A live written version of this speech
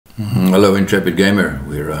Hello Intrepid Gamer,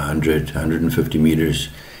 we're 150 meters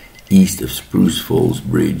east of Spruce Falls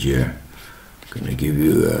Bridge here. I'm going to give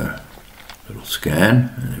you a little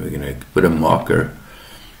scan and then we're going to put a marker.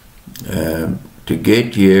 To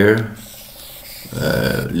get here,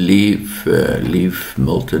 leave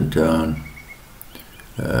Milton town,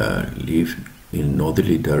 leave in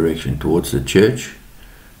northerly direction towards the church.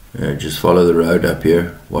 Just follow the road up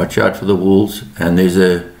here, watch out for the wolves, and there's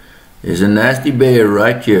a nasty bear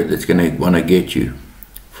right here that's going to want to get you.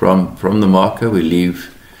 From the marker we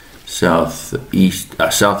leave southwest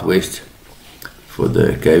for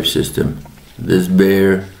the cave system. This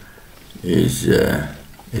bear is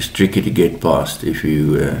tricky to get past if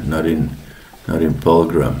you not in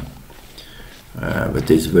Pilgrim. But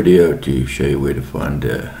there's video to show you where to find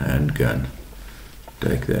a handgun.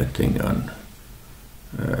 Take that thing on.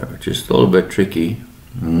 Just a little bit tricky.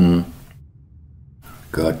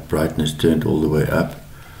 Got brightness turned all the way up,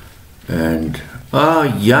 and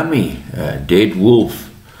yummy, dead wolf.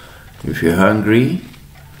 If you're hungry,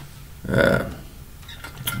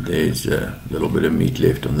 there's a little bit of meat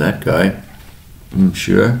left on that guy.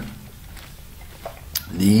 Sure.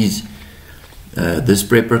 This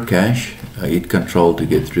prepper cache, I hit control to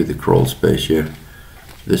get through the crawl space here.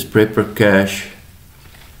 This prepper cache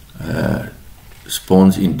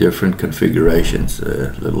spawns in different configurations,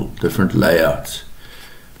 little different layouts.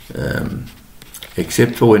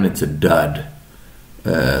 Except for when it's a dud,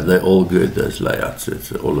 they're all good, those layouts.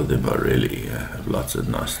 All of them are really have lots of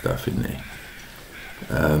nice stuff in there.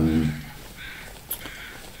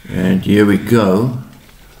 And here we go.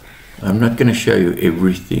 I'm not going to show you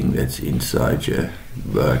everything that's inside here,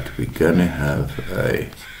 but we're going to have a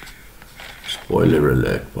spoiler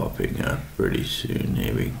alert popping up pretty soon.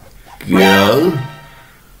 Here we go.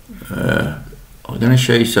 I'm going to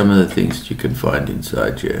show you some of the things that you can find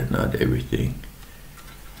inside here, not everything,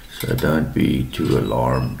 so don't be too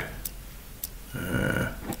alarmed.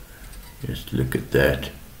 Just look at that,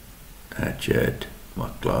 hatchet, my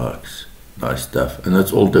clocks, nice stuff, and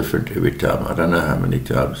that's all different every time. I don't know how many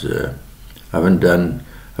times. I haven't been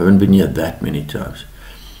here that many times.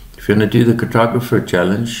 If you're going to do the cartographer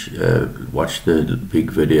challenge, watch the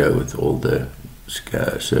big video with all the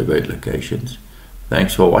surveyed locations.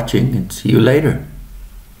 Thanks for watching and see you later.